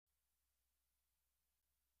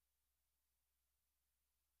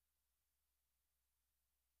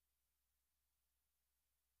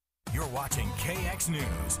You're watching KX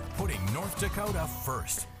News, putting North Dakota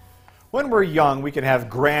first. When we're young, we can have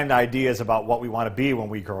grand ideas about what we want to be when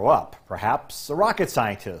we grow up. Perhaps a rocket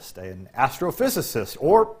scientist, an astrophysicist,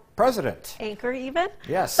 or president. Anchor even?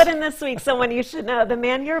 Yes. But in this week, someone you should know, the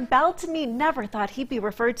man you're about to meet never thought he'd be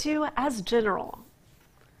referred to as general.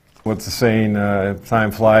 What's the saying, time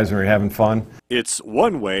flies when you're having fun? It's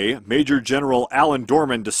one way Major General Alan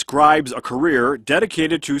Dohrmann describes a career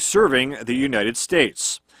dedicated to serving the United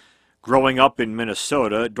States. Growing up in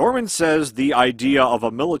Minnesota, Dohrmann says the idea of a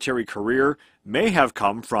military career may have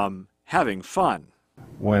come from having fun.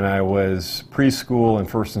 When I was preschool in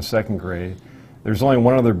first and second grade, there's only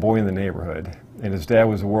one other boy in the neighborhood, and his dad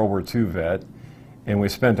was a World War II vet, and we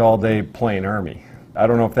spent all day playing Army. I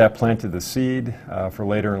don't know if that planted the seed for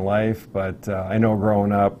later in life, but I know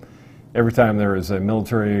growing up, every time there was a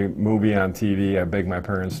military movie on TV, I begged my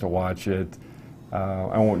parents to watch it.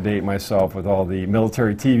 I won't date myself with all the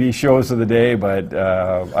military TV shows of the day, but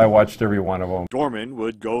I watched every one of them. Dohrmann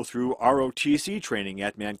would go through ROTC training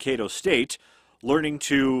at Mankato State, learning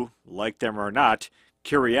to, like them or not,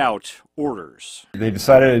 carry out orders. They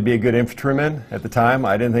decided I'd be a good infantryman at the time.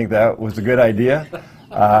 I didn't think that was a good idea.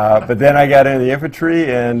 But then I got into the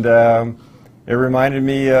infantry, and it reminded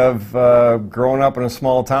me of growing up in a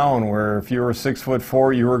small town where if you were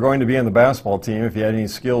 6'4", you were going to be on the basketball team if you had any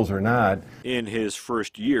skills or not. In his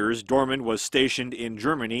first years, Dohrmann was stationed in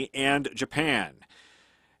Germany and Japan.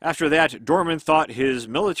 After that, Dohrmann thought his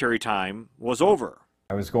military time was over.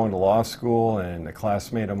 I was going to law school, and a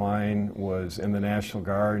classmate of mine was in the National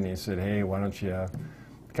Guard, and he said, "Hey, why don't you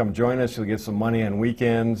come join us? You'll get some money on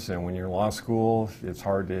weekends, and when you're in law school, it's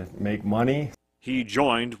hard to make money." He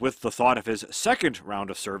joined with the thought of his second round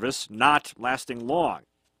of service not lasting long.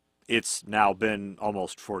 It's now been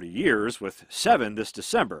almost 40 years, with 7 this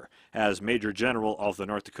December, as Major General of the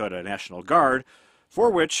North Dakota National Guard, for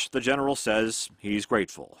which the general says he's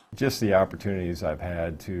grateful. Just the opportunities I've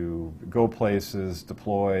had to go places,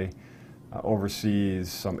 deploy overseas,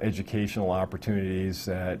 some educational opportunities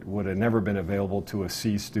that would have never been available to a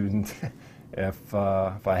C student if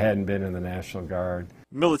I hadn't been in the National Guard.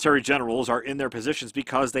 Military generals are in their positions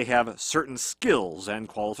because they have certain skills and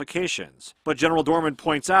qualifications. But General Dohrmann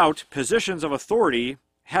points out positions of authority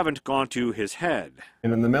haven't gone to his head.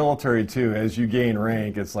 And in the military too, as you gain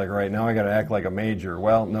rank, it's like, right now I got to act like a major.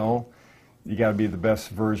 Well, no, you got to be the best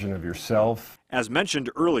version of yourself. As mentioned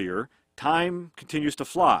earlier, time continues to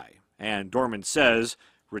fly, and Dohrmann says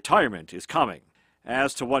retirement is coming.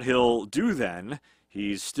 As to what he'll do then,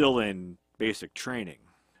 he's still in basic training.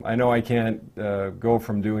 I know I can't go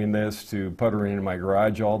from doing this to puttering in my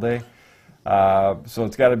garage all day, so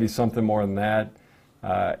it's got to be something more than that.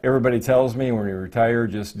 Everybody tells me when you retire,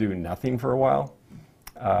 just do nothing for a while.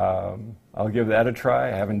 I'll give that a try.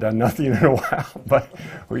 I haven't done nothing in a while, but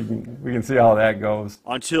we can see how that goes.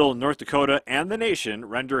 Until North Dakota and the nation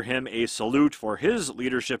render him a salute for his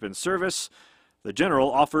leadership and service, the general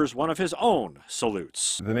offers one of his own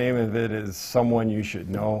salutes. The name of it is Someone You Should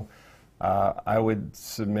Know. I would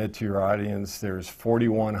submit to your audience there's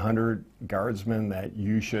 4,100 guardsmen that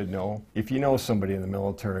you should know. If you know somebody in the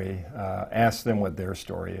military, ask them what their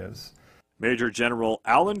story is. Major General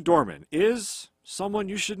Alan Dohrmann is someone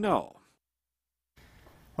you should know.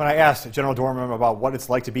 When I asked General Dohrmann about what it's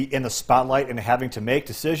like to be in the spotlight and having to make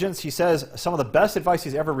decisions, he says some of the best advice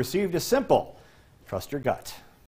he's ever received is simple: trust your gut.